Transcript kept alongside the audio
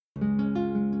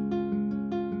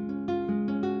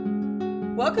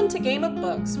Welcome to Game of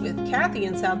Books with Kathy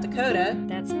in South Dakota.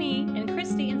 That's me, and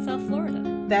Christy in South Florida.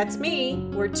 That's me.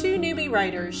 We're two newbie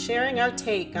writers sharing our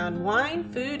take on wine,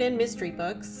 food, and mystery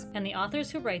books. And the authors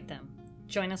who write them.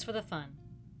 Join us for the fun.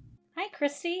 Hi,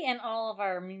 Christy, and all of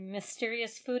our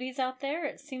mysterious foodies out there.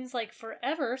 It seems like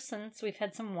forever since we've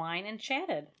had some wine and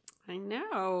chatted. I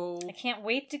know. I can't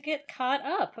wait to get caught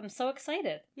up. I'm so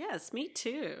excited. Yes, me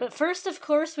too. But first, of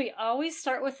course, we always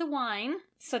start with the wine.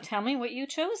 So tell me what you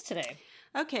chose today.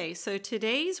 Okay, so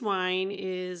today's wine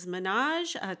is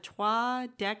Ménage à Trois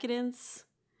Décadence.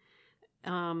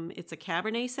 It's a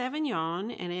Cabernet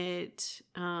Sauvignon, and it,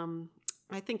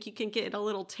 I think you can get a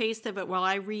little taste of it while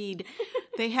I read.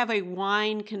 They have a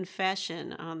wine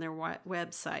confession on their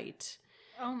website.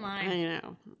 Oh my. I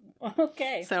know.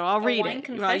 Okay. So I'll read it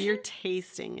confession? while you're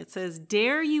tasting. It says,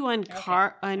 Dare you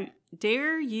uncork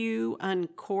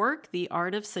the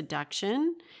art of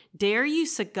seduction? Dare you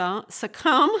succumb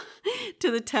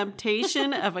to the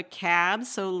temptation of a cab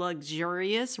so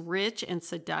luxurious, rich, and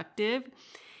seductive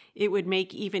it would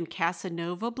make even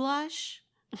Casanova blush?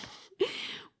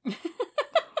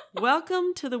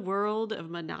 Welcome to the world of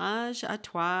Ménage à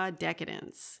Trois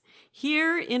Décadence.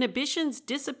 Here, inhibitions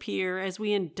disappear as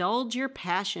we indulge your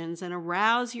passions and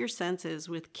arouse your senses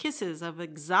with kisses of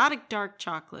exotic dark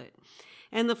chocolate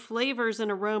and the flavors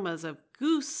and aromas of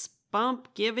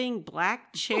goosebump-giving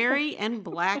black cherry and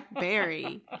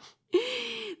blackberry.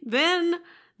 Then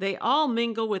they all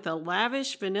mingle with a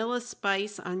lavish vanilla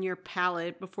spice on your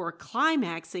palate before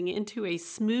climaxing into a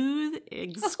smooth,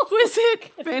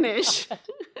 exquisite finish,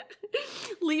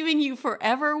 leaving you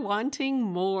forever wanting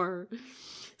more.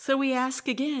 So we ask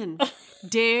again,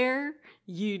 dare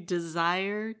you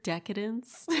desire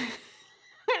decadence?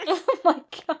 Oh my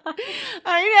God.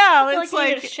 I know. I feel It's like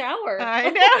you like need a shower. I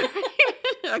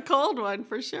know. A cold one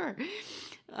for sure.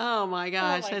 Oh my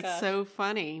gosh, that's gosh. so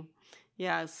funny.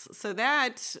 Yes. So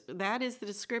that is the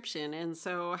description. And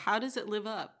so how does it live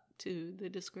up to the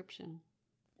description?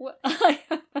 What?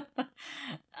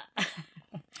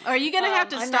 Are you going to have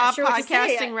to I'm stop not sure what to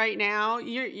say. podcasting right now?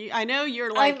 I know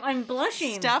you're like I'm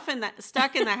blushing. stuck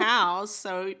in the house,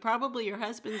 so probably your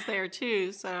husband's there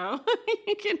too. So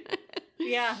you can.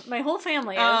 Yeah, my whole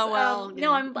family is. Oh well.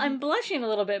 No, I'm blushing a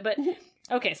little bit, but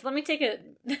okay. So let me take a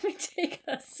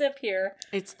sip here.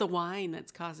 It's the wine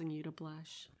that's causing you to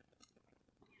blush.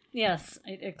 Yes,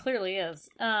 it clearly is.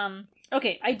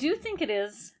 Okay, I do think it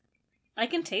is. I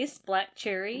can taste black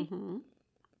cherry. Mm-hmm.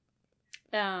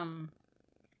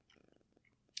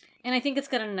 And I think it's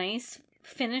got a nice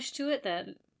finish to it. That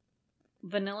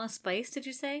vanilla spice. Did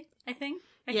you say? I think.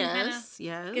 I Yes.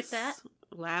 get that.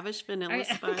 Lavish vanilla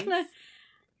spice.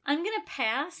 I'm gonna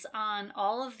pass on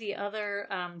all of the other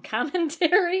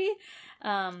commentary.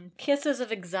 Kisses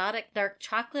of exotic dark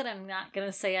chocolate. I'm not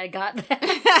gonna say I got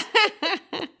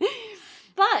that.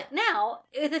 But now,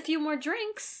 with a few more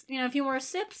drinks, a few more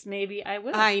sips, maybe I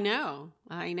will. I know.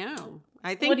 I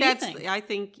think What do you that's. think? I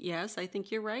think yes. I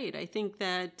think you're right. I think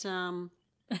that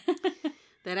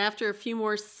that after a few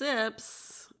more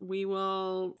sips, we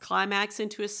will climax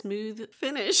into a smooth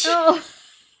finish. Oh,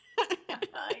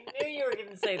 I knew you were going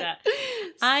to say that.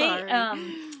 Sorry.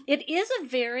 It is a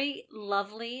very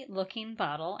lovely looking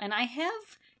bottle, and I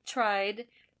have tried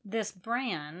this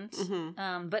brand,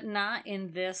 Mm-hmm. but not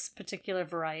in this particular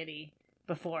variety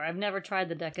before. I've never tried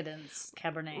the Decadence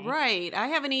Cabernet. Right, I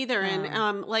haven't either.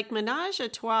 And like Ménage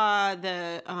à Trois,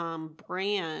 the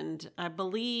brand, I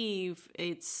believe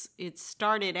it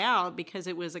started out because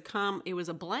it was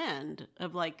a blend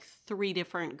of like 3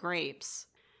 different grapes.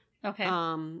 Okay.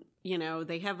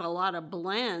 They have a lot of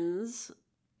blends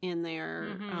in their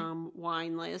Mm-hmm.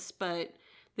 wine list, but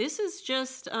this is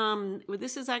just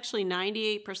this is actually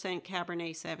 98%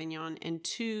 Cabernet Sauvignon and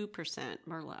 2%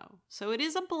 Merlot. So it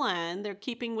is a blend. They're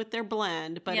keeping with their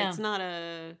blend, but it's not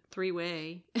a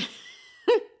 3-way.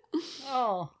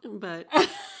 Oh. But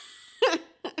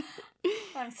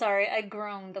I'm sorry, I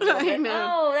groaned a little bit. know.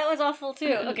 Oh, that was awful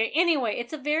too. Okay, anyway,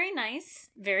 it's a very nice,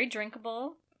 very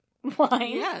drinkable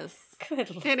wine. yes.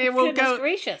 Good. And it will Goodness go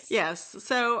gracious. Yes.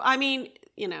 So I mean,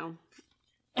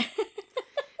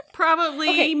 probably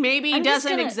Okay, maybe I'm just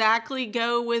doesn't gonna- exactly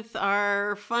go with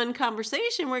our fun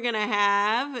conversation we're going to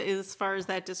have as far as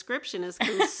that description is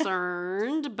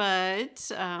concerned,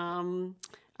 but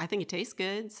I think it tastes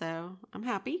good, so I'm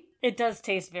happy. It does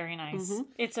taste very nice. Mhm.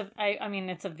 It's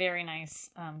a very nice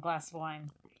glass of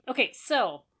wine. Okay,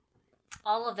 so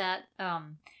all of that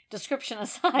description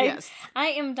aside, Yes. I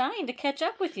am dying to catch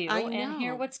up with you I and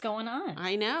hear know. what's going on.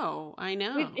 I know.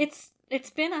 It's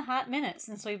been a hot minute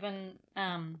since we've been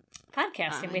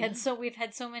podcasting. We've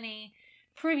had so many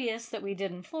previous that we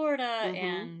did in Florida, Mhm.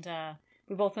 and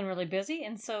we've both been really busy,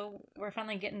 and so we're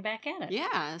finally getting back at it.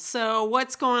 Yeah. So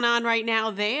what's going on right now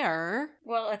there?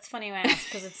 Well, it's funny you ask,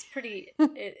 because it's pretty.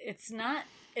 It's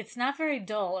not very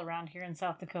dull around here in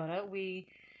South Dakota. We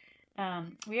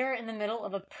are in the middle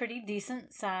of a pretty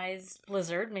decent sized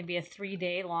blizzard, maybe a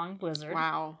 3-day long blizzard.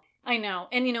 Wow. I know.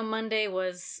 And, Monday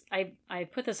was, I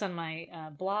put this on my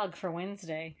blog for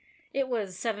Wednesday. It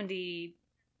was 70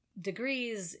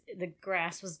 degrees. The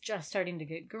grass was just starting to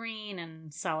get green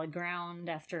and solid ground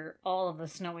after all of the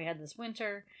snow we had this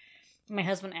winter. My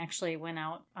husband actually went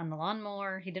out on the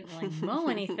lawnmower. He didn't really mow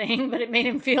anything, but it made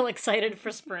him feel excited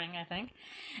for spring, I think.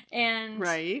 And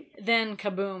right. Then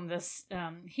kaboom, this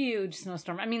huge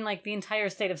snowstorm. I mean, like, the entire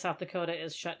state of South Dakota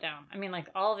is shut down. I mean, like,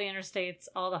 all the interstates,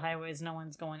 all the highways, no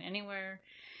one's going anywhere.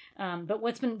 But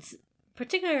what's been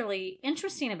particularly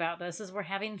interesting about this is we're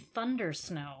having thunder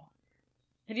snow.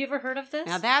 Have you ever heard of this?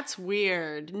 Now that's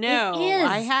weird. No, It is.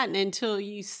 I hadn't until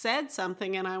you said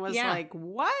something, and I was like,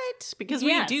 what? Because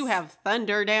we do have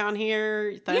thunder down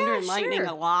here, thunder and lightning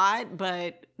a lot,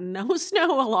 but no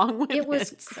snow along with it. It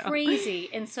was crazy.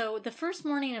 And so the first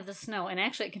morning of the snow, and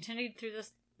actually it continued through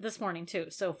this morning too.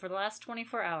 So for the last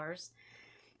 24 hours,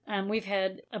 we've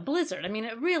had a blizzard. I mean,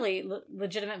 a really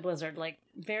legitimate blizzard, like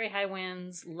very high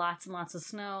winds, lots and lots of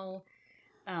snow.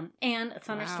 And a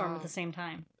thunderstorm at the same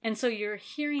time. And so you're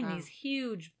hearing these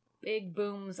huge, big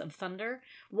booms of thunder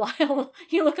while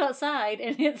you look outside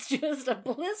and it's just a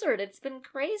blizzard. It's been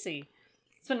crazy.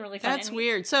 It's been really fun. That's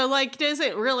weird. So, like, does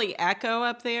it really echo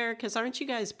up there? Because aren't you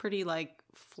guys pretty, like,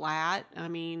 flat? I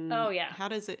mean, oh, yeah. How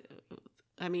does it...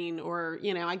 I mean, or,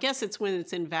 I guess it's when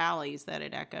it's in valleys that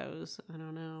it echoes. I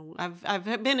don't know.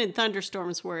 I've been in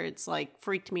thunderstorms where it's, like,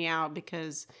 freaked me out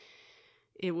because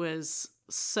it was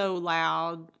so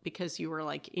loud because you were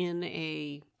like in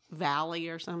a valley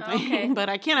or something. Okay. But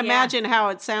I can't imagine how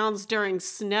it sounds during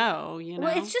snow,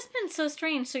 Well, it's just been so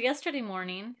strange. So yesterday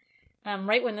morning,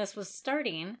 right when this was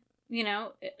starting,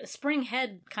 spring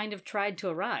had kind of tried to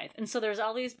arrive. And so there's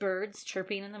all these birds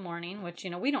chirping in the morning, which,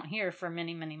 we don't hear for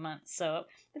many, many months. So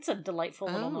it's a delightful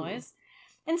little noise.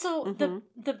 And so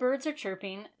the birds are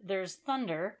chirping, there's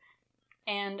thunder,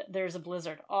 and there's a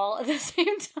blizzard all at the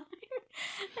same time.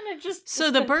 And it just...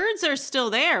 So the birds are still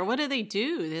there. What do?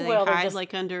 They hide just,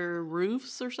 like under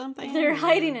roofs or something? They're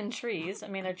hiding in trees. I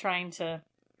mean, they're trying to...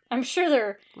 I'm sure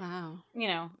they're... Wow.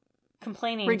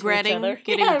 Complaining regretting to each other.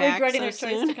 Getting back regretting so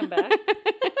their choice to come back.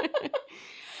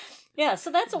 Yeah, so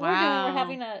that's what we're doing. We're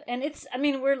having and it's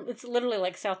literally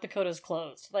like South Dakota's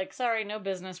closed. Like, sorry, no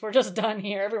business. We're just done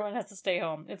here. Everyone has to stay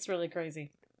home. It's really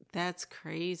crazy. That's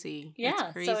crazy. Yeah.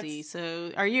 That's crazy.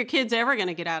 So are your kids ever going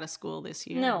to get out of school this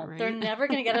year? No, right? They're never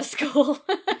going to get out of school.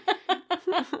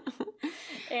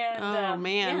 And,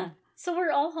 man. Yeah. So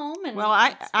we're all home. And well,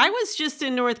 I was just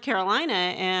in North Carolina,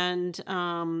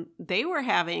 and they were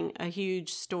having a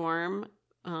huge storm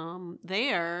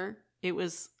there. It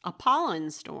was a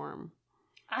pollen storm.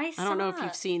 I don't know if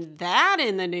you've seen that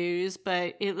in the news,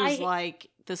 but it was like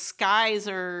the skies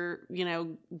are,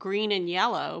 green and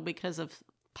yellow because of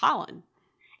pollen.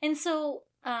 And so,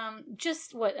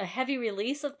 just a heavy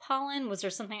release of pollen? Was there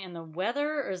something in the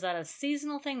weather, or is that a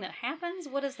seasonal thing that happens?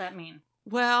 What does that mean?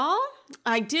 Well,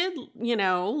 I did,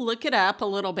 look it up a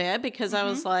little bit because I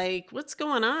was like, what's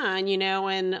going on?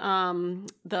 And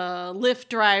the Lyft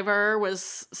driver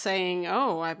was saying,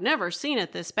 oh, I've never seen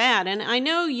it this bad. And I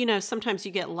know, sometimes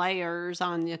you get layers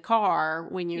on your car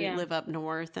when you live up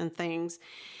north and things.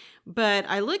 But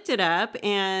I looked it up,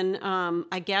 and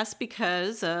I guess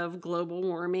because of global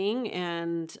warming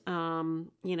and,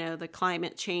 the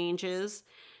climate changes,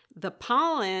 the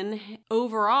pollen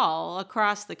overall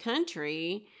across the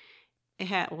country,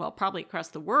 probably across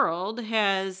the world,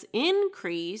 has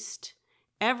increased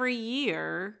every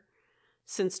year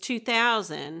since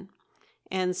 2000.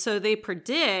 And so they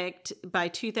predict by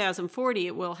 2040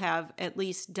 it will have at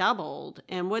least doubled.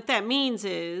 And what that means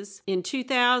is in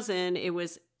 2000, it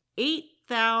was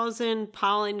 8,000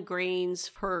 pollen grains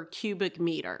per cubic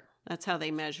meter. That's how they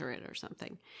measure it or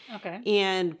something. Okay.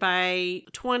 And by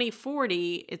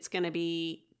 2040, it's going to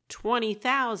be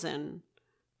 20,000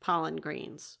 pollen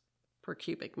grains per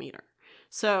cubic meter.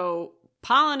 So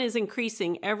pollen is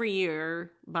increasing every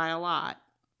year by a lot.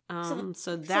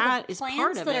 So that is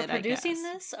part of it, I guess. Plants that are producing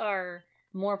this are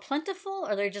more plentiful,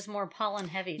 or they're just more pollen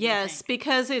heavy? Yes,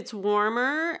 because it's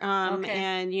warmer,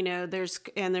 and there's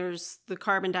the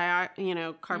carbon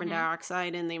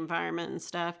dioxide in the environment and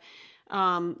stuff.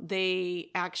 They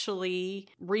actually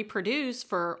reproduce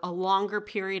for a longer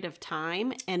period of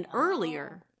time and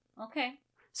earlier. Okay.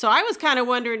 So I was kind of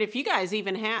wondering if you guys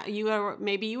even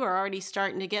maybe you were already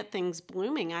starting to get things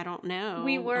blooming. I don't know.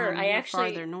 We were.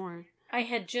 Farther north. I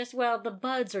had just, well, the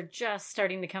buds are just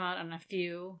starting to come out on a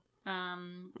few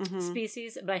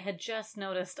species, but I had just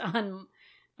noticed on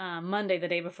Monday, the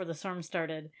day before the storm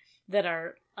started, that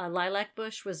our lilac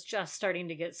bush was just starting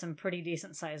to get some pretty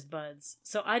decent sized buds.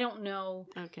 So I don't know,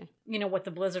 what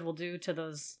the blizzard will do to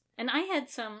those. And I had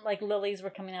some, like, lilies were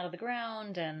coming out of the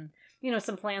ground, and,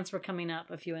 some plants were coming up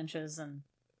a few inches, and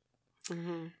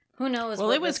who knows.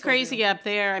 Well, it was crazy up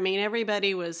there. I mean,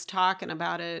 everybody was talking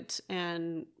about it,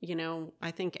 and,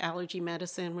 I think allergy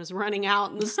medicine was running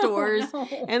out in the stores. Oh,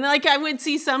 no. And, like, I would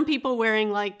see some people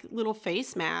wearing, like, little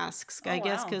face masks, I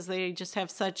guess, because they just have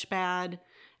such bad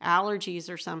allergies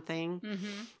or something.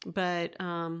 But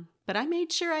I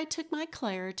made sure I took my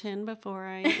Claritin before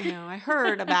I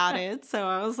heard about it. So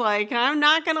I was like, I'm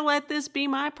not going to let this be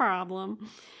my problem.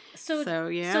 So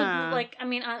yeah. So, like, I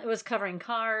mean, it was covering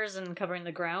cars and covering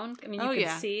the ground. I mean, you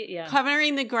could see,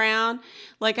 covering the ground.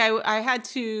 Like, I had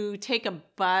to take a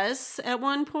bus at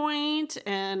one point,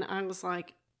 and I was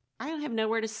like, I don't have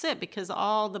nowhere to sit because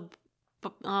all the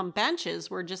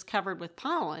benches were just covered with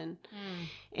pollen.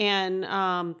 And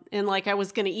like, I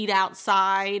was going to eat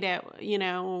outside at,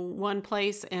 one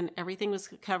place, and everything was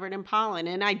covered in pollen.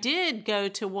 And I did go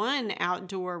to one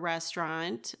outdoor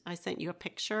restaurant. I sent you a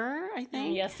picture, I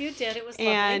think. Yes, you did. It was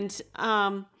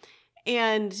lovely.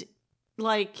 And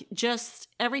like, just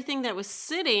everything that was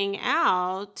sitting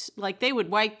out, like, they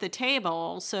would wipe the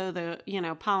table so the,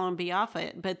 pollen be off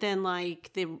it. But then,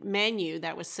 like, the menu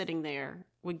that was sitting there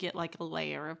would get, like, a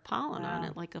layer of pollen on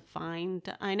it, like a fine.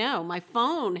 I know, my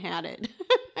phone had it.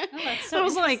 Oh, that's so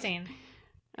interesting. Like,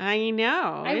 I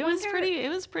know. It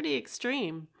was pretty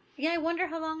extreme. Yeah, I wonder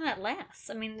how long that lasts.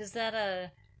 I mean, is that I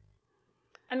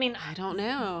don't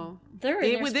know. They're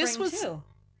in their spring too.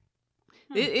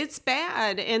 It's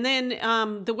bad. And then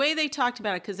the way they talked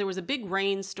about it, because there was a big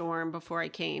rainstorm before I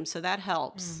came, so that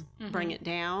helps bring it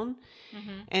down.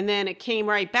 And then it came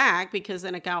right back, because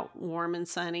then it got warm and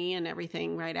sunny and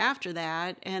everything right after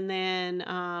that. And then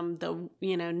the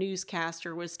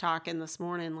newscaster was talking this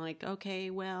morning, like, okay,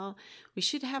 well, we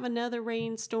should have another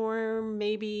rainstorm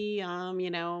maybe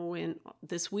in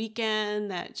this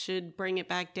weekend that should bring it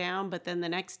back down, but then the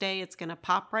next day it's going to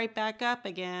pop right back up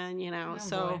again,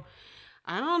 Boy.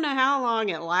 I don't know how long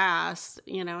it lasts.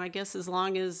 I guess as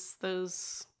long as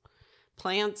those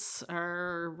plants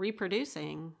are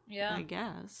reproducing. Yeah, I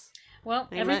guess. Well,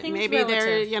 everything's maybe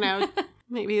relative.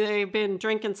 Maybe they've been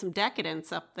drinking some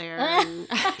decadence up there. And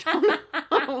I don't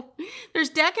know. There's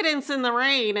decadence in the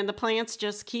rain, and the plants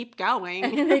just keep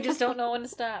going. They just don't know when to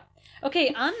stop.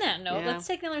 Okay, on that note, let's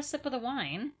take another sip of the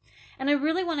wine. And I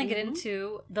really want to get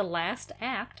into The Last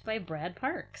Act by Brad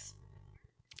Parks.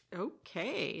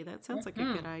 Okay, that sounds like a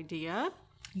good idea.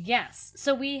 Yes.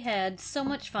 So we had so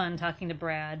much fun talking to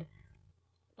Brad.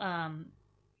 Was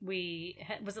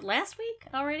it last week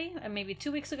already? Or maybe 2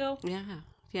 weeks ago?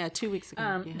 Yeah, 2 weeks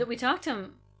ago. That we talked to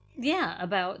him,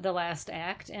 about The Last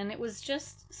Act, and it was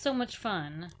just so much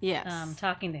fun. Yes.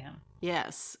 Talking to him.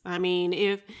 Yes. I mean,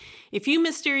 if you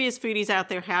mysterious foodies out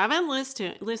there haven't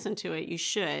listened to it, you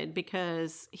should,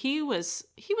 because he was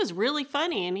really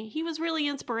funny, and he was really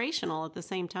inspirational at the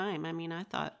same time. I mean,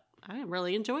 I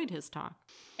really enjoyed his talk.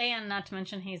 And not to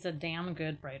mention, he's a damn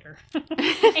good writer.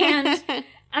 And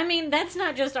I mean, that's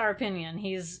not just our opinion.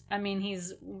 He's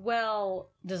well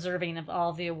deserving of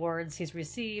all the awards he's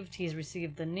received. He's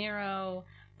received the Nero,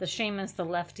 the Seamus, the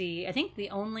Lefty. I think the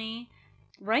only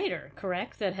writer,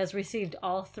 correct, that has received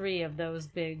all three of those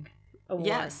big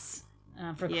awards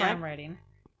for crime writing.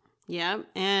 Yeah,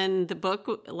 and the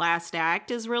book Last Act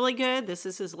is really good. This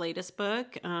is his latest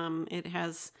book. It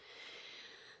has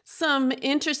some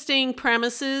interesting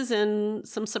premises and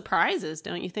some surprises,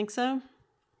 don't you think so?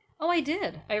 Oh, I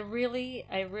did. I really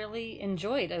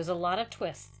enjoyed it. There was a lot of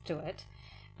twists to it.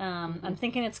 I'm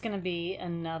thinking it's going to be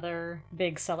another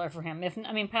big seller for him.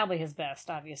 Probably his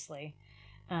best, obviously.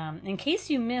 In case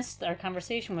you missed our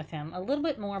conversation with him, a little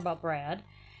bit more about Brad.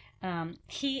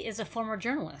 He is a former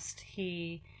journalist.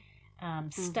 He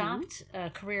stopped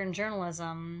a career in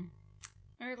journalism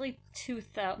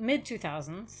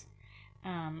mid-2000s.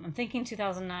 I'm thinking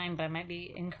 2009, but I might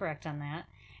be incorrect on that.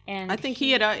 And I think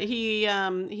he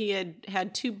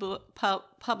had two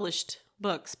published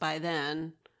books by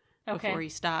then. Before he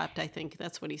stopped, I think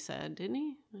that's what he said, didn't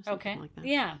he? Okay. Like that.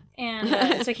 Yeah.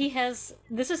 And so he has,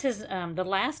 this is his, The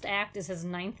Last Act is his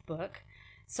 9th book.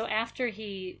 So after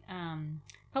he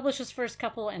published his first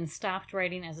couple and stopped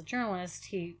writing as a journalist,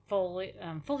 he fully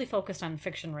focused on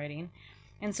fiction writing.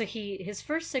 And so his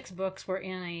first 6 books were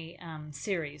in a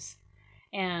series.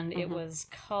 And it was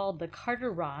called the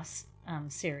Carter Ross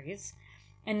series.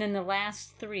 And then the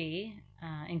last 3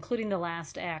 including the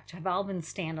last act, have all been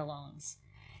standalones.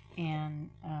 And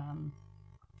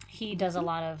he does a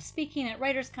lot of speaking at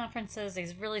writers' conferences.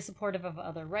 He's really supportive of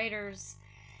other writers.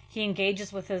 He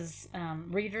engages with his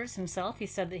readers himself. He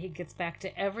said that he gets back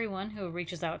to everyone who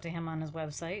reaches out to him on his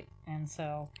website. And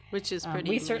so... Which is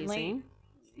pretty amazing.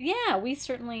 Yeah, we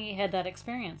certainly had that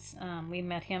experience. We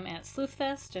met him at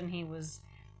Sleuthfest, and he was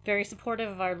very supportive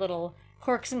of our little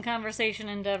Corks and Conversation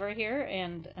endeavor here,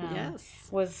 and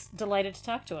was delighted to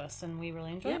talk to us, and we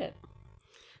really enjoyed it.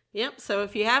 Yep, so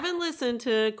if you haven't listened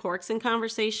to Corks and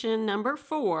Conversation number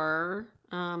 4,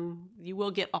 you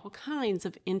will get all kinds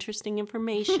of interesting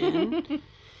information,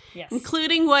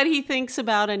 including what he thinks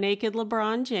about a naked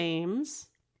LeBron James.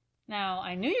 Now,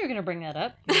 I knew you were going to bring that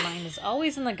up. Your mind is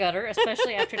always in the gutter,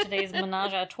 especially after today's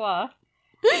Menage a Trois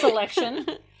selection.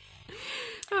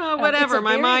 Whatever.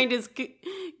 My mind is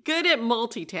good at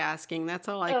multitasking. That's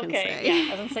all I can say. Yeah, I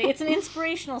was going to say, it's an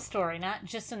inspirational story, not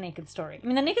just a naked story. I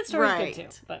mean, the naked story is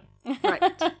good too. But.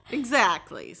 Right.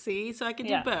 Exactly. See? So I can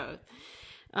do both.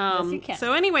 Yes, you can.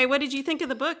 So anyway, what did you think of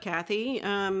the book, Kathy?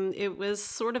 It was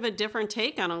sort of a different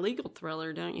take on a legal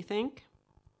thriller, don't you think?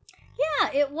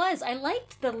 Yeah, it was. I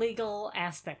liked the legal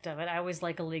aspect of it. I always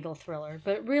like a legal thriller,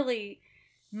 but it really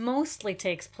mostly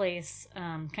takes place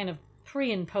kind of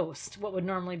pre and post what would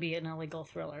normally be an illegal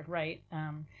thriller, right?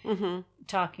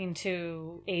 Talking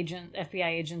to FBI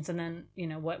agents, and then, you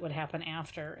know, what would happen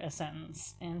after a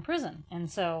sentence in prison. And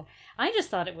so I just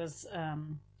thought it was,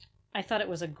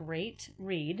 a great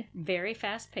read, very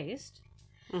fast paced.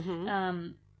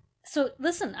 So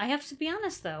listen, I have to be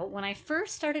honest though, when I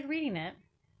first started reading it,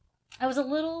 I was a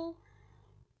little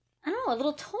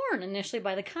torn initially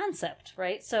by the concept,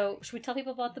 right? So should we tell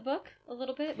people about the book a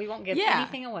little bit? We won't give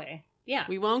anything away. Yeah.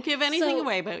 We won't give anything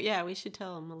away, but we should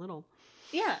tell them a little.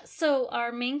 Yeah, so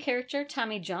our main character,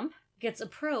 Tommy Jump, gets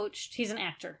approached. He's an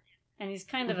actor, and he's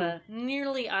kind of a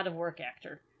nearly out-of-work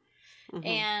actor.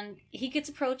 And he gets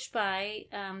approached by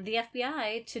the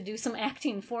FBI to do some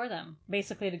acting for them,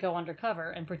 basically to go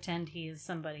undercover and pretend he is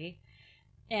somebody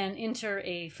and enter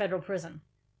a federal prison.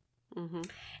 And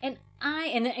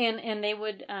they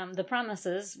would the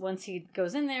promises, once he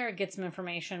goes in there, get some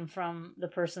information from the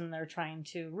person they're trying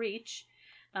to reach,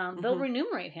 they'll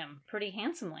remunerate him pretty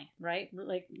handsomely, right?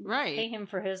 Pay him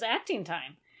for his acting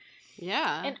time.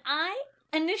 Yeah. And I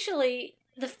initially,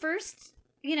 the first,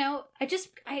 you know,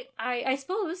 I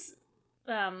suppose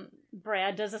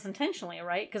Brad does this intentionally,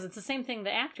 right? Because it's the same thing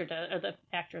the actor does, or the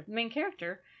main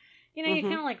character. You know, you're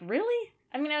kind of like, really?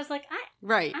 I mean, I was like,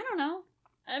 I don't know.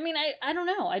 I mean, I don't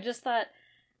know. I just thought,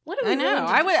 what are we? I know.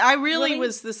 I really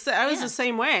was I was the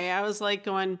same way. I was like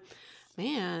going,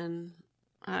 man,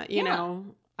 you know,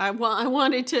 I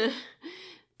wanted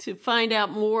to find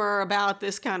out more about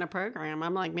this kind of program.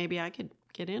 I'm like, maybe I could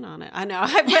get in on it. I know.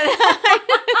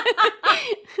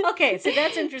 Okay, so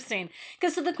that's interesting.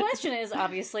 Because so the question is,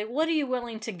 obviously, what are you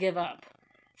willing to give up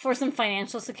for some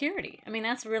financial security? I mean,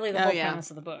 that's really the whole premise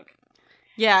of the book.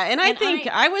 Yeah, and I think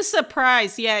I was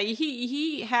surprised. Yeah,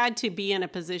 he had to be in a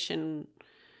position,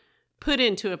 put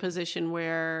into a position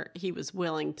where he was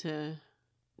willing to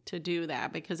do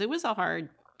that, because it was a hard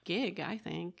gig, I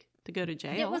think, to go to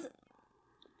jail. It was,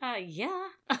 yeah.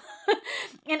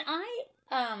 And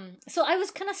so I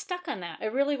was kind of stuck on that.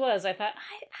 It really was. I thought,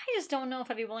 I just don't know if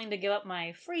I'd be willing to give up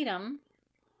my freedom,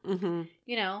 you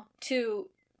know,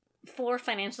 for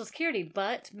financial security.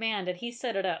 But man, did he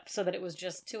set it up so that it was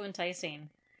just too enticing,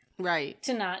 right,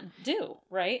 to not do,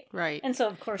 right. And so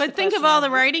of course, but think of all the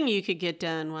writing you could get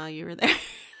done while you were there.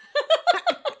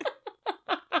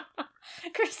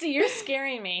 Christy, you're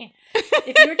scaring me.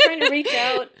 If you were trying to reach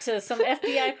out to some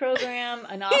FBI program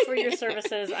and offer your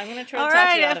services, I'm going to try to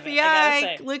talk you out of it. All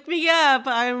right, FBI, look me up.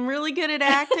 I'm really good at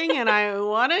acting, and I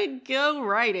want to go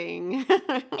writing.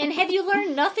 And have you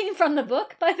learned nothing from the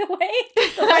book, by the way?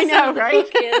 I know, right?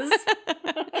 Book is.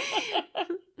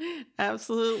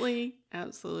 Absolutely,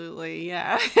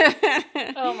 yeah.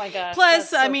 Oh my gosh.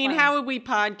 Plus, I mean, how would we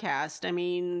podcast? I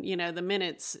mean, you know, the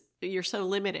minutes. You're so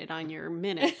limited on your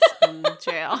minutes in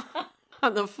jail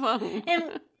on the phone.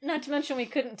 And not to mention we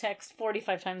couldn't text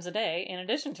 45 times a day in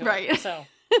addition to it. So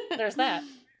there's that.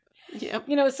 Yep.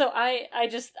 You know, so I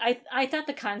thought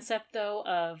the concept, though,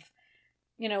 of,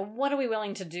 you know, what are we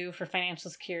willing to do for financial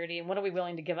security and what are we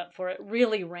willing to give up for it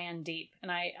really ran deep.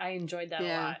 And I enjoyed that a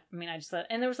lot. I mean, I just thought,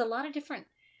 and there was a lot of different,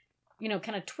 you know,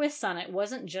 kind of twists on it. It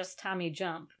wasn't just Tommy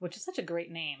Jump, which is such a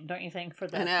great name, don't you think, for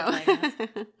the I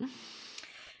know.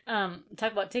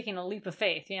 Talk about taking a leap of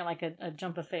faith, you know, like a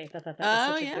jump of faith. I thought that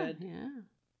was such a good. Yeah.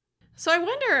 So I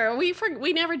wonder,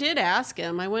 we never did ask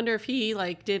him. I wonder if he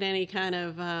like did any kind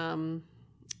of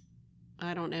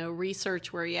I don't know,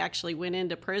 research where he actually went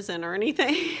into prison or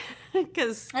anything.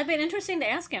 Because That'd be interesting to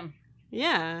ask him.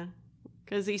 yeah,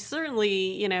 because he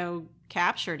certainly, you know,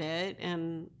 captured it,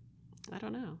 and I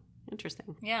don't know.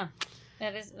 Interesting. Yeah,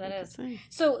 that is. Interesting.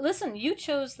 So, listen, you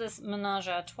chose this Menage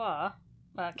a Trois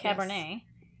Cabernet.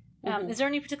 Yes. Is there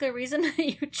any particular reason that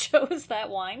you chose that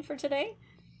wine for today?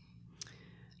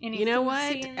 Any You know food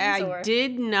what? scenes, I or-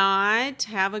 did not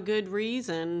have a good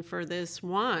reason for this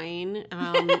wine.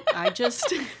 I just...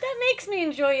 That makes me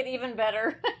enjoy it even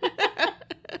better.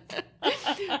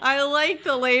 I like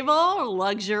the label,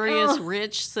 luxurious, Oh.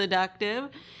 rich, seductive.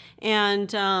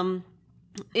 And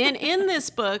in this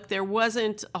book, there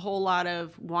wasn't a whole lot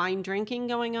of wine drinking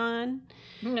going on.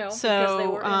 No, So, because they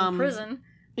were in prison.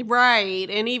 Right.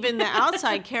 And even the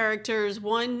outside characters,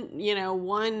 one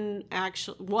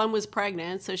was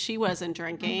pregnant, so she wasn't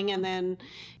drinking. And then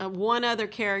one other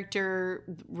character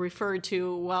referred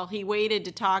to, well, he waited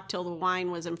to talk till the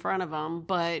wine was in front of him,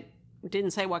 but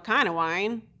didn't say what kind of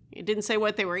wine. It didn't say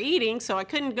what they were eating, so I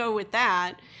couldn't go with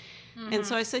that. And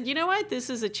so I said, you know what? This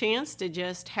is a chance to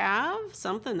just have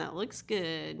something that looks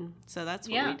good. So that's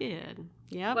what we did.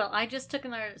 Yep. Well, I just took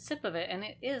another sip of it, and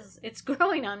it's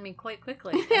growing on me quite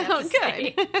quickly. Oh,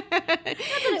 good.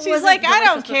 She's wasn't like, I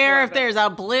don't delicious care before, if but- there's a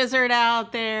blizzard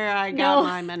out there. I got No.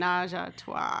 my menage a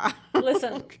trois.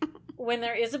 Listen, when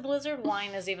there is a blizzard,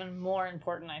 wine is even more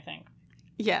important, I think.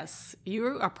 Yes,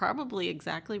 you are probably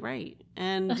exactly right.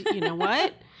 And you know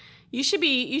what? You should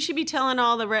be telling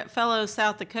all the fellow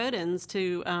South Dakotans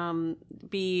to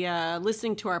be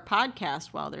listening to our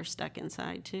podcast while they're stuck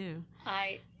inside too.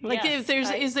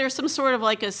 Is there some sort of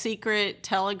like a secret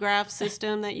telegraph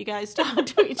system that you guys talk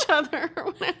to each other or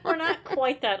whatever? We're not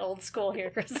quite that old school here,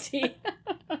 Christy.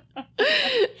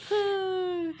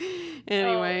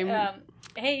 Anyway,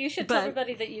 hey, you should tell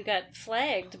everybody that you got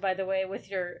flagged, by the way,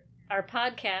 with our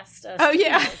podcast.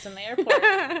 Notes in the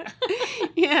airport.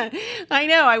 Yeah, I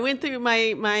know. I went through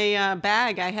my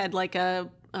bag. I had like a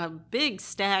big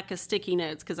stack of sticky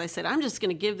notes because I said, I'm just going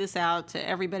to give this out to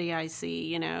everybody I see,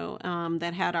 you know,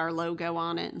 that had our logo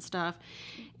on it and stuff.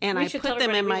 And I put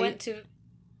them in my...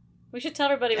 We should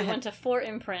tell everybody we went to 4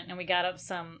 Imprint and we got up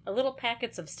a little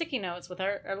packets of sticky notes with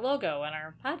our logo and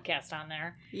our podcast on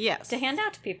there. Yes. To hand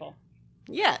out to people.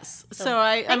 Yes. So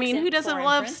I mean, who doesn't 4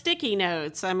 love Imprint. sticky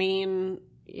notes? I mean...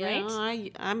 Right? know,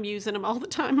 I'm using them all the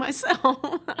time myself.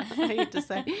 I hate to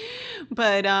say,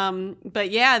 but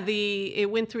yeah,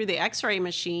 it went through the X-ray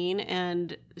machine,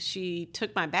 and she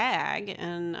took my bag,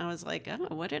 and I was like,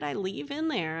 oh, what did I leave in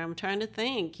there? I'm trying to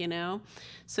think, you know.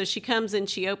 So she comes and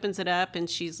she opens it up, and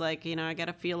she's like, you know, I got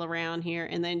to feel around here,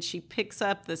 and then she picks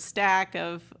up the stack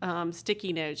of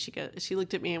sticky notes. She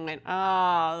looked at me and went,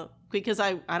 oh, because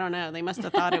I don't know, they must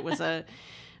have thought it was a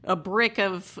brick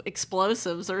of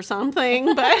explosives or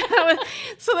something. But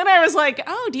so then I was like,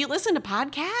 oh, do you listen to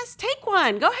podcasts? Take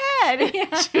one. Go ahead.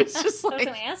 Yeah. She was just I was like,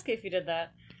 going to ask you if you did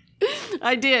that.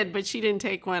 I did, but she didn't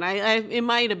take one. It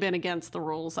might have been against the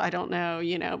rules. I don't know,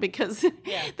 you know, because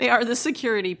they are the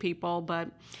security people. But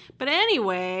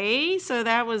anyway, so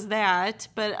that was that.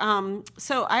 But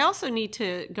so I also need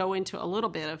to go into a little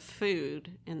bit of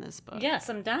food in this book. Yes,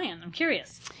 I'm dying. I'm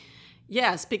curious.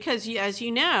 Yes, because as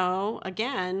you know,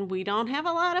 again, we don't have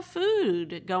a lot of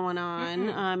food going on.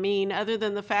 Mm-hmm. I mean, other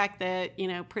than the fact that, you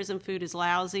know, prison food is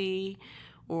lousy,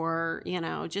 or, you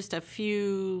know, just a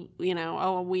few, you know,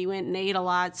 oh, we went and ate a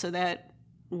lot so that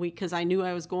because I knew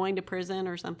I was going to prison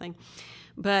or something.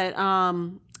 But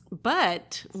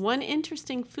one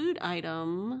interesting food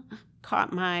item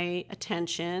caught my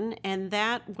attention, and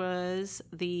that was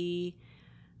the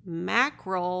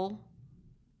mackerel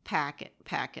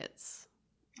packets.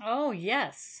 Oh,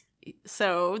 yes.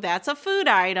 So that's a food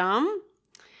item.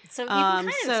 So you can kind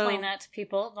of explain that to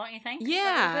people, don't you think?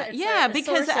 Yeah,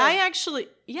 because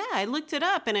I looked it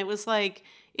up and it was like,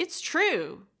 it's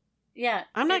true. Yeah.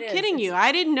 I'm not kidding you.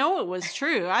 I didn't know it was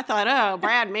true. I thought, oh,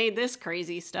 Brad made this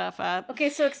crazy stuff up. Okay,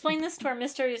 so explain this to our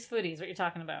mysterious foodies, what you're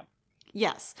talking about.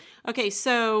 Yes. Okay,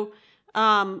 so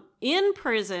in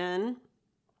prison,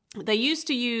 they used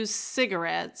to use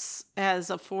cigarettes as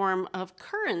a form of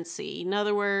currency. In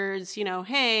other words, you know,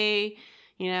 hey,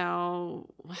 you know,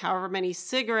 however many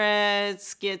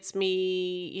cigarettes gets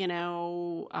me, you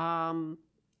know,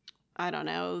 I don't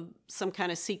know, some kind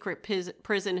of secret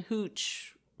prison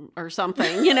hooch or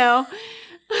something, you know.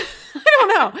 I don't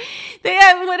know. They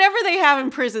have whatever they have in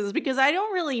prisons, because I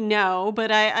don't really know,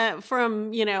 but I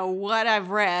from, you know, what I've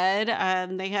read,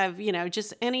 they have, you know,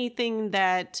 just anything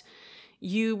that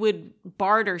you would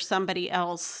barter somebody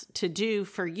else to do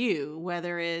for you,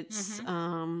 whether it's,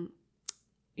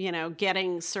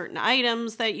 getting certain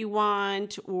items that you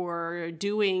want, or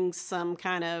doing some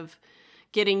kind of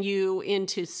getting you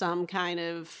into some kind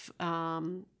of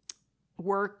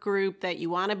work group that you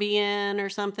want to be in or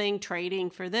something, trading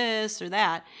for this or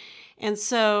that. And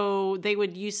so they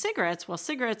would use cigarettes. Well,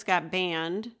 cigarettes got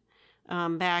banned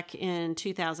back in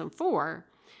 2004.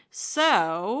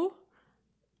 So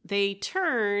they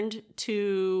turned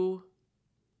to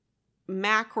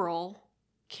mackerel,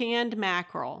 canned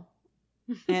mackerel.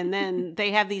 And then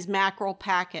they have these mackerel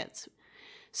packets.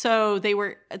 So they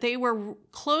were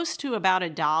close to about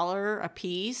 $1 a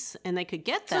piece, and they could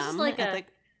get them. So this is like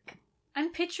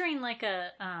I'm picturing like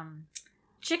a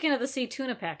chicken of the sea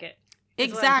tuna packet.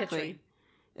 Exactly.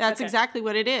 That's exactly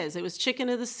what it is. It was chicken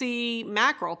of the sea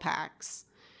mackerel packs.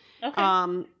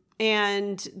 Okay.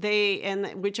 And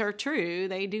which are true,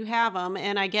 they do have them.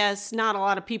 And I guess not a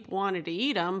lot of people wanted to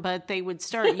eat them, but they would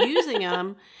start using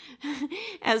them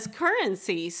as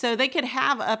currency. So they could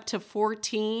have up to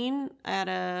 14 at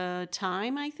a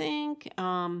time, I think,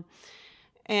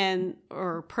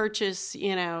 or purchase,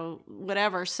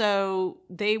 whatever. So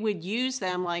they would use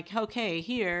them like, okay,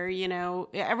 here,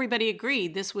 everybody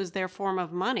agreed this was their form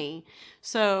of money.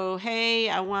 So, hey,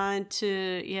 I want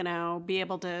to, be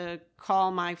able to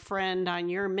call my friend on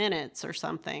your minutes or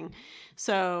something.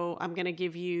 So I'm going to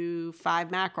give you 5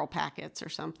 mackerel packets or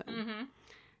something. Mm-hmm.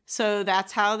 So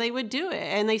that's how they would do it.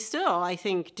 And they still, I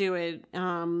think, do it.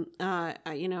 I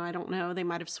don't know. They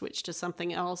might have switched to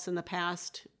something else in the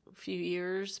past few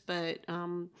years, but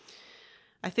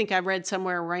I think I read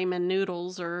somewhere ramen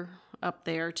noodles are up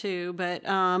there too. But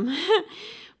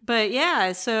but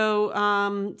yeah,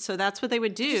 so that's what they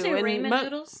would do. Did you say ramen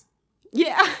noodles?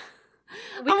 Yeah.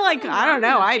 I'm like, I don't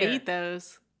know. I'd eat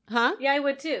those. Huh? Yeah, I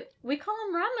would too. We call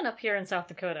them ramen up here in South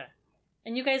Dakota.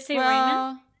 And you guys say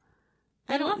ramen?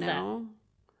 I don't know.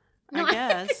 No, I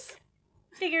guess.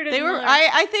 Figured it they were.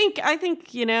 I think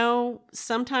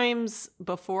sometimes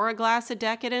before a glass of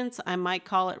decadence, I might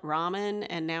call it ramen,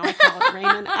 and now I call it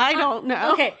ramen. I don't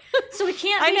know. Okay, so we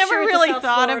can't. I never really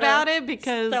thought about it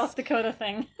because South Dakota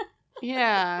thing.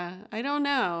 Yeah, I don't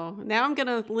know. Now I'm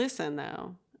gonna listen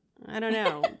though. I don't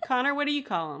know. Connor, what do you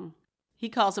call them? He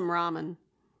calls them ramen.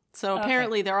 So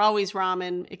apparently they're always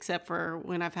ramen, except for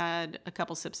when I've had a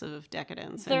couple sips of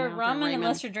decadence. They're ramen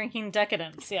unless you're drinking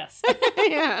decadence. Yes.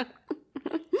 Yeah.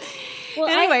 Well,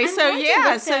 anyway,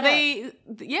 they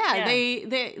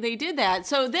did that.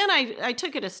 So then I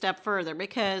took it a step further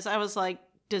because I was like,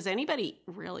 does anybody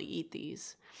really eat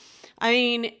these? I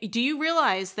mean, do you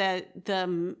realize that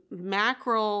the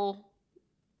mackerel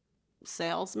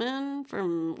salesman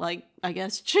from, like, I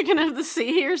guess Chicken of the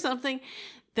Sea or something,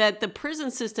 that the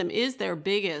prison system is their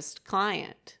biggest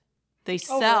client? They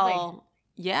sell,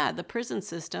 the prison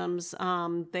systems.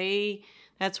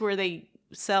 That's where they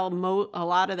sell a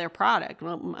lot of their product.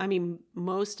 Well, I mean,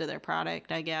 most of their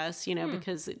product, I guess,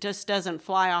 because it just doesn't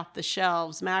fly off the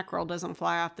shelves. Mackerel doesn't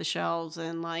fly off the shelves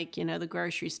in, like, the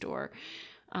grocery store,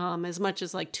 as much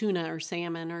as like tuna or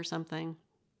salmon or something.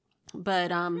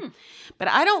 But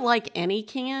I don't like any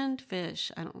canned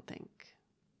fish, I don't think.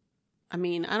 I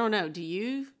mean, I don't know. Do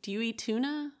you eat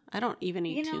tuna? I don't even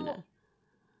eat tuna.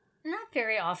 Not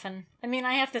very often. I mean,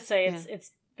 I have to say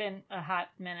it's been a hot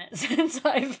minute since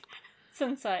I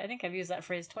think I've used that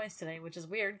phrase twice today, which is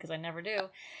weird because I never do.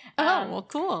 Well,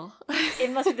 cool.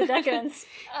 It must be the decadence.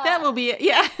 That will be it.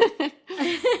 Yeah.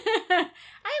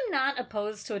 I am not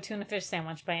opposed to a tuna fish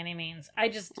sandwich by any means. I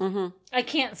just I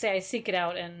can't say I seek it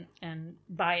out and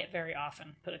buy it very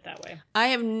often. Put it that way. I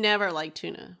have never liked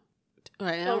tuna.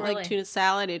 I don't like tuna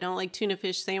salad. I don't like tuna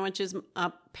fish sandwiches.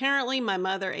 Apparently, my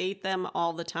mother ate them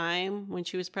all the time when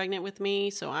she was pregnant with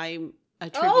me, so I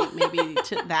attribute maybe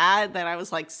to that I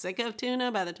was like sick of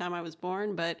tuna by the time I was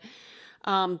born. But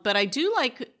I do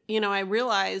like, I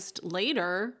realized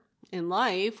later in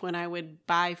life when I would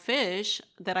buy fish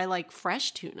that I like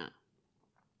fresh tuna.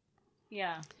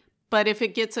 Yeah. But if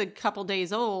it gets a couple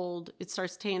days old, it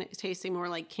starts tasting more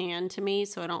like canned to me,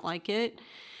 so I don't like it.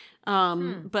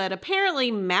 But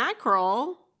apparently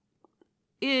mackerel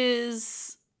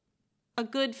is a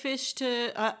good fish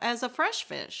to as a fresh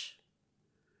fish,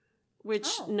 which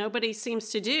nobody seems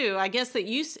to do. I guess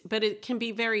but it can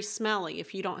be very smelly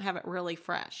if you don't have it really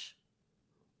fresh.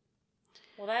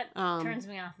 Well, that turns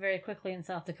me off very quickly in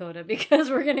South Dakota because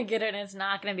we're going to get it and it's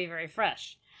not going to be very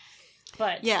fresh.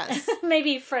 But yes,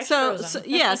 maybe fresh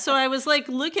frozen. So I was like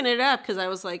looking it up because I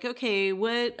was like, okay,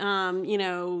 what,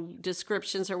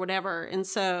 descriptions or whatever. And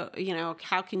so,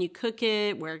 how can you cook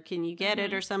it? Where can you get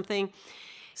it or something?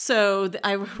 So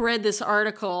I read this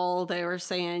article. They were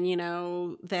saying,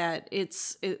 that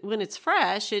when it's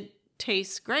fresh, it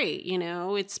tastes great. You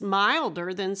know, it's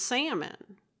milder than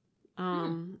salmon.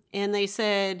 And they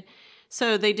said,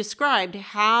 so they described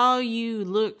how you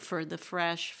look for the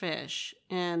fresh fish.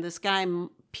 And this guy,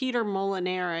 Peter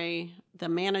Molinari, the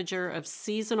manager of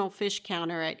seasonal fish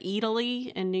counter at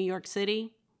Eataly in New York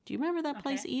City. Do you remember that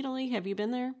place, Eataly? Have you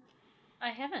been there? I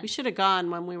haven't. We should have gone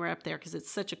when we were up there because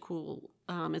it's such a cool,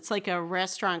 it's like a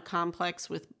restaurant complex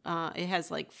with, it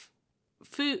has like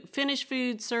food, finished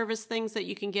food service things that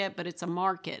you can get, but it's a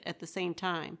market at the same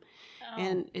time.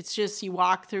 And it's just, you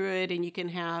walk through it and you can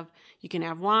have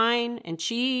wine and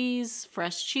cheese,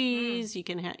 fresh cheese. You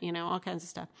can have, you know, all kinds of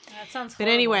stuff. That sounds horrible.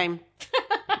 But anyway,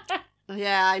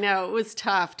 yeah, I know. It was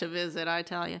tough to visit, I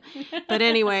tell you. But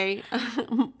anyway,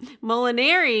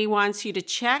 Molinari wants you to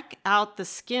check out the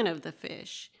skin of the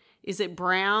fish. Is it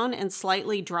brown and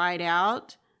slightly dried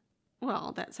out?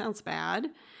 Well, that sounds bad.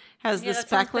 Has the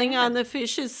speckling on the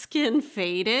fish's skin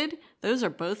faded? Those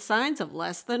are both signs of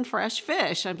less than fresh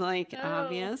fish. I'm like,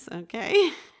 obvious.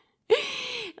 Okay.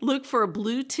 Look for a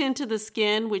blue tint of the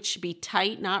skin, which should be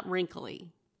tight, not wrinkly.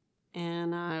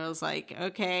 And I was like,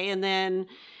 okay. And then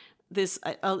this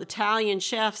Italian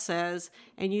chef says,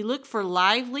 and you look for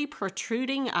lively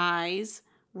protruding eyes,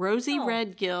 rosy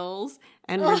red gills,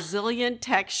 and resilient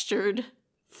textured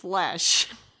flesh.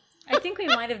 I think we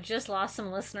might have just lost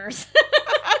some listeners.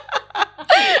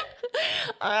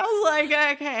 I was like,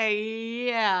 okay,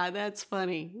 yeah, that's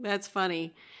funny. That's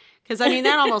funny. Because, I mean,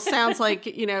 that almost sounds like,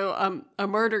 you know, a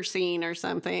murder scene or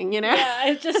something, you know? Yeah,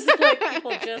 it's just like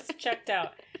people just checked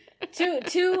out. Too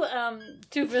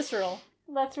visceral.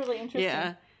 That's really interesting.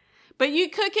 Yeah. But you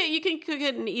can cook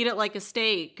it and eat it like a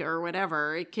steak or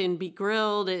whatever. It can be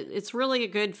grilled. It's really a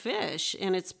good fish,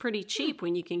 and it's pretty cheap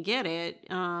when you can get it.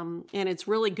 And it's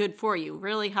really good for you,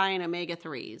 really high in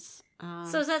omega-3s.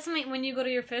 So is that something, when you go to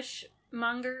your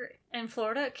fishmonger in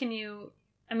Florida, do you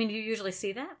usually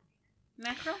see that?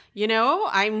 Mackerel? You know,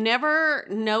 I've never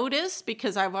noticed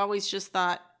because I've always just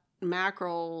thought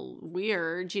mackerel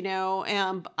weird, you know,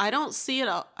 and I don't see it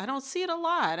a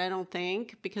lot, I don't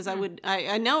think, because I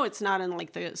know it's not in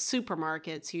like the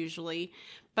supermarkets usually,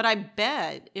 but I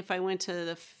bet if I went to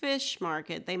the fish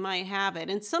market, they might have it.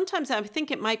 And sometimes I think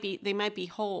they might be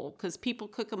whole because people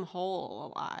cook them whole a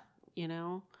lot, you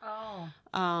know?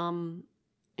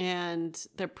 And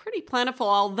they're pretty plentiful,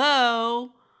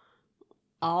 although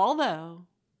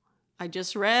I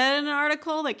just read an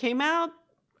article that came out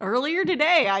earlier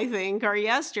today, I think, or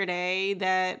yesterday,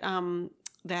 that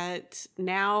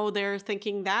now they're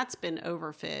thinking that's been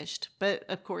overfished. But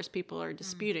of course, people are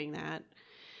disputing that.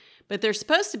 But they're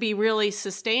supposed to be really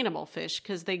sustainable fish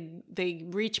because they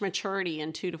reach maturity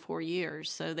in 2 to 4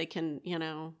 years, so they can, you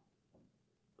know,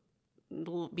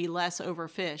 be less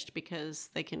overfished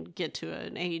because they can get to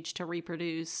an age to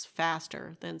reproduce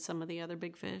faster than some of the other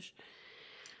big fish.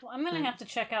 Well, I'm going to have to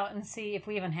check out and see if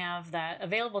we even have that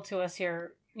available to us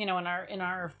here, you know, in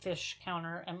our fish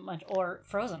counter, or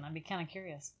frozen. I'd be kind of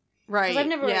curious. Right. Because I've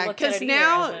never really looked at it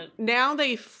either. Now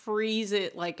they freeze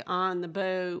it like on the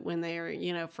boat when they're,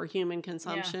 you know, for human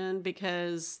consumption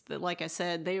because, like I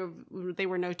said, they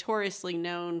were notoriously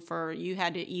known for you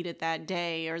had to eat it that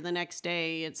day or the next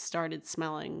day it started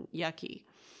smelling yucky.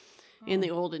 In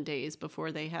the olden days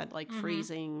before they had like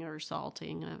freezing or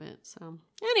salting of it. So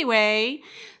anyway,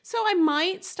 so I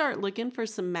might start looking for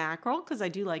some mackerel because I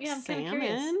do like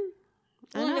salmon.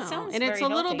 Well, and it sounds and it's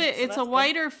very a little healthy, bit, so it's a that's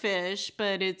whiter fish,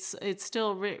 but it's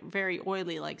still very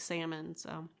oily like salmon.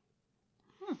 So.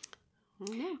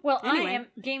 Well, anyway. I am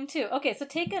game too. Okay, so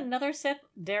take another sip,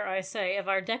 dare I say, of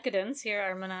our decadence here,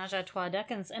 our Menage a Trois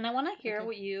decadence, and I want to hear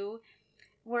what you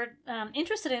were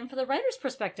interested in for the writer's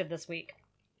perspective this week.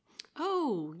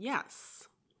 Oh, yes.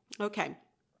 Okay.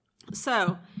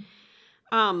 So,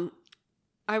 I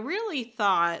really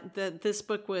thought that this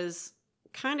book was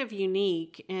kind of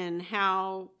unique in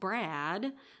how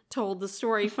Brad told the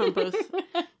story from both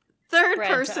third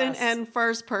person and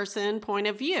first person point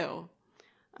of view.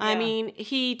 Yeah. I mean,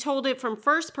 he told it from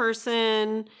first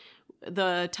person,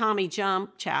 the Tommy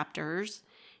Jump chapters,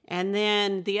 and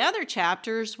then the other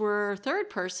chapters were third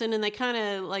person, and they kind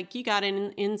of like you got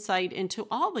an insight into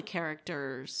all the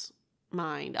characters'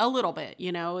 mind a little bit.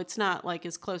 You know, it's not like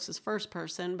as close as first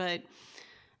person, but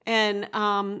and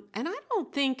I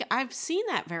don't think I've seen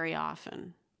that very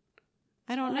often.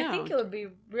 I don't know. I think it would be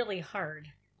really hard.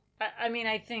 I mean,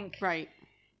 I think right.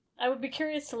 I would be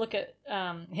curious to look at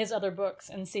his other books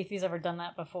and see if he's ever done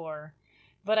that before.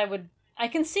 But I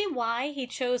can see why he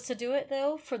chose to do it,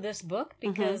 though, for this book,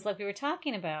 because like we were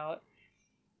talking about,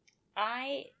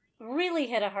 I really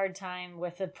had a hard time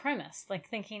with the premise, like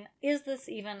thinking, is this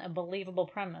even a believable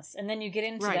premise? And then you get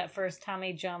into that first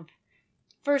Tommy Jump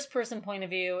first person point of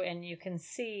view, and you can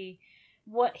see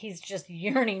what he's just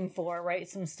yearning for, right?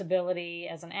 Some stability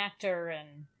as an actor,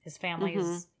 and his family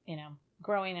is,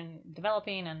 growing and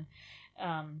developing. And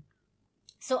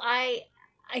so I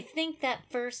think that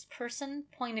first person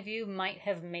point of view might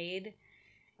have made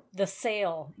the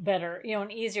sale better,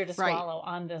 and easier to swallow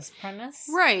on this premise.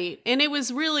 Right. And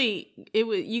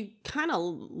you kind of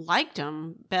liked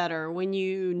him better when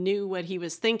you knew what he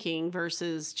was thinking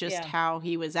versus just how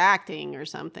he was acting or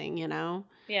something,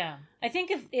 Yeah. I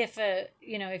think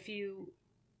if you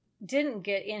didn't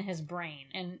get in his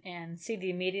brain and see the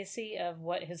immediacy of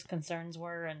what his concerns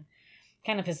were and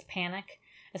kind of his panic,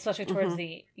 especially towards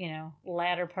the,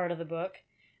 latter part of the book,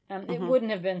 it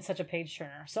wouldn't have been such a page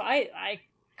turner. So I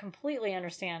completely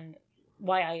understand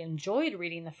why I enjoyed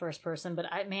reading the first person,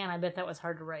 but I bet that was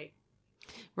hard to write.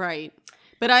 Right.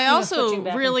 But I also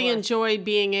really enjoyed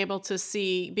being able to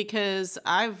see, because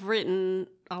I've written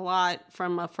a lot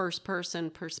from a first person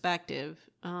perspective,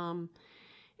 and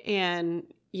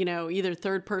either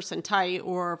third person tight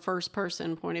or first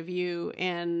person point of view,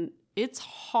 and it's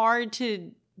hard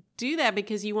to do that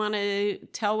because you want to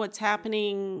tell what's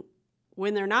happening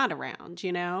when they're not around,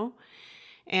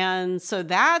 And so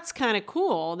that's kind of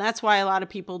cool. That's why a lot of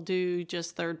people do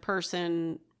just third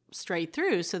person straight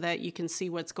through, so that you can see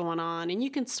what's going on and you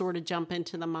can sort of jump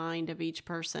into the mind of each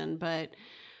person. But,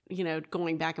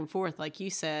 going back and forth, like you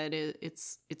said,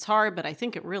 it's hard, but I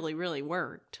think it really, really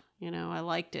worked. I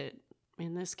liked it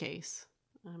in this case.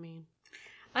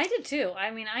 I did too.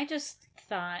 I just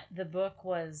thought the book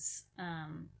was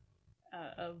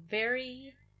a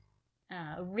very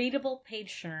readable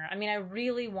page turner. I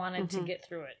really wanted to get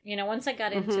through it. Once I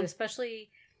got into,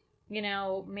 especially,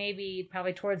 maybe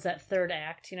probably towards that third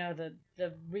act,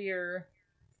 the rear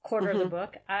quarter of the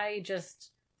book, I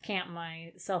just camped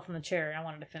myself in the chair. I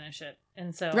wanted to finish it.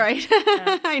 And so, right.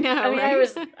 I know.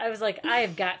 Right? I was like, I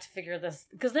have got to figure this,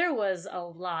 because there was a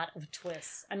lot of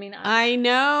twists. I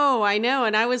know.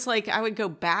 And I was like, I would go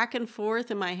back and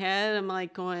forth in my head. I'm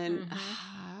like going,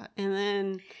 and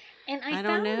then... And I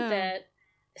found that,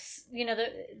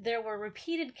 there were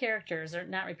repeated characters, or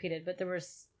not repeated, but there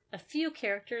was a few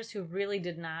characters who really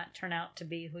did not turn out to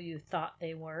be who you thought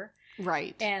they were.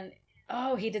 Right. And,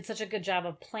 he did such a good job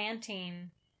of planting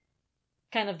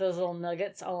kind of those little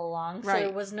nuggets all along. So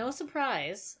it was no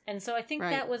surprise. And so I think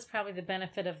that was probably the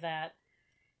benefit of that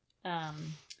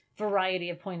variety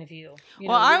of point of view.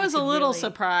 I was a little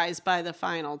surprised by the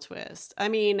final twist. I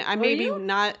maybe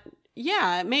not...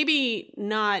 Yeah, maybe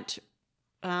not.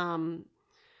 I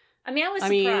was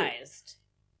surprised.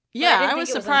 Yeah, I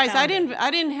was surprised. I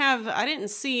didn't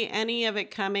see any of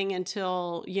it coming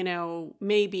until,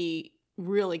 maybe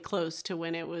really close to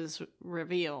when it was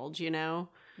revealed,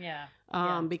 Yeah.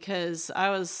 Because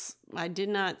I did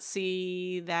not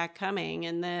see that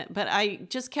coming, but I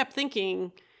just kept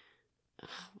thinking,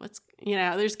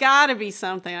 there's got to be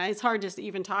something. It's hard to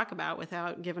even talk about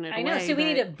without giving it away. I know. So we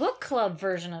need a book club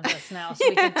version of this now, so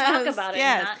we can talk about it.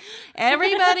 Yes.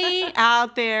 Everybody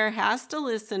out there has to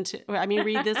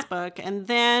read this book, and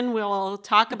then we'll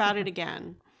talk about it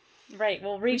again. Right.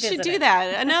 We'll revisit it. We should do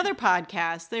that. Another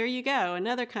podcast. There you go.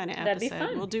 Another kind of episode. That'd be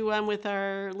fun. We'll do one with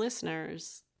our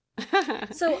listeners.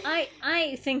 So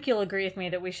I think you'll agree with me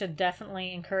that we should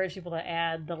definitely encourage people to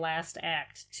add the last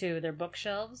act to their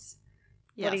bookshelves.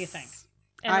 Yes. What do you think?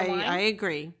 And I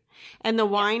agree. And the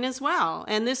wine as well.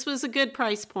 And this was a good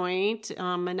price point.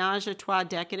 Menage a Trois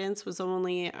Decadence was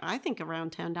only, I think,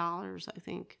 around $10, I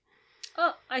think.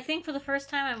 Oh, I think for the first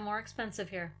time I'm more expensive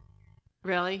here.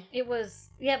 Really? It was,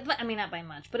 but not by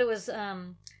much, but it was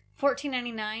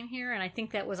 $14.99 here, and I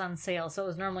think that was on sale, so it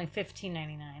was normally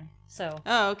 $15.99. So.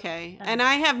 Oh, okay. And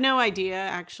I have no idea,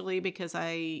 actually, because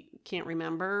I can't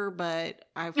remember, but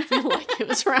I feel like it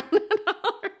was around $1.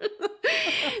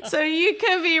 So you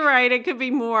could be right. It could be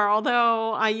more,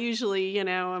 although I usually,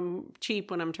 I'm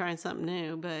cheap when I'm trying something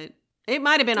new, but it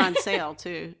might have been on sale,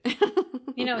 too.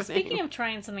 Speaking of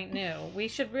trying something new, we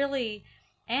should really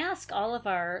ask all of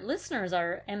our listeners,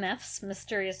 our MFs,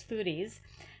 Mysterious Foodies,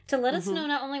 to let us know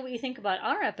not only what you think about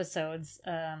our episodes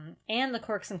and the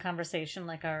Corks in Conversation,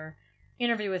 like our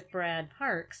interview with Brad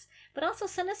Parks, but also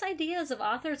send us ideas of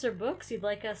authors or books you'd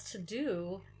like us to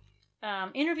do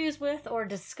interviews with or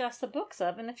discuss the books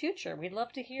of in the future. We'd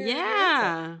love to hear.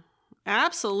 Yeah,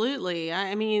 absolutely.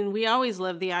 We always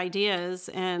love the ideas,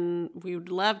 and we would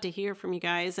love to hear from you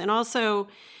guys. And also,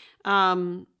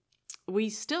 we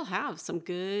still have some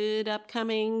good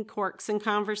upcoming Corks and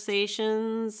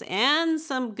Conversations and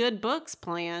some good books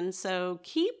planned. So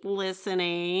keep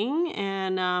listening.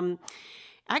 And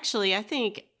actually, I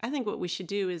think I think what we should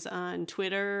do is on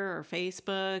Twitter or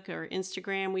Facebook or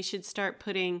Instagram, we should start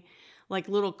putting like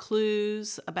little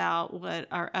clues about what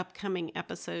our upcoming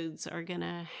episodes are going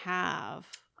to have.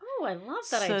 Oh, I love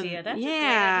that idea. That's a great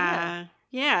idea.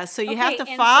 Yeah, so you have to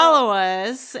follow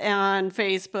us on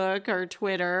Facebook or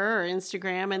Twitter or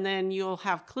Instagram, and then you'll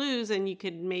have clues, and you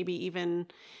could maybe even,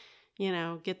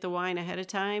 get the wine ahead of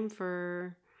time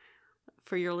for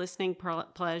your listening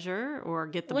pleasure, or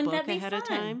get the book ahead of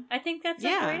time. I think that's a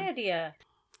great idea.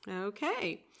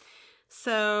 Okay.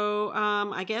 So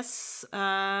I guess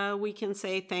we can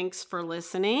say thanks for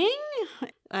listening.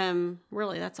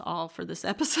 Really, that's all for this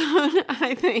episode,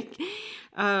 I think,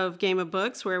 of Game of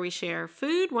Books, where we share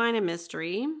food, wine, and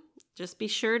mystery. Just be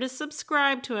sure to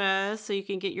subscribe to us so you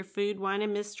can get your food, wine,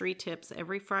 and mystery tips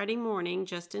every Friday morning,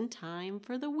 just in time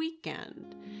for the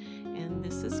weekend. And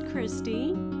this is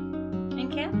Christy.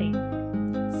 And Kathy.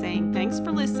 Saying thanks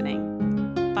for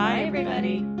listening. Bye,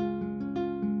 everybody.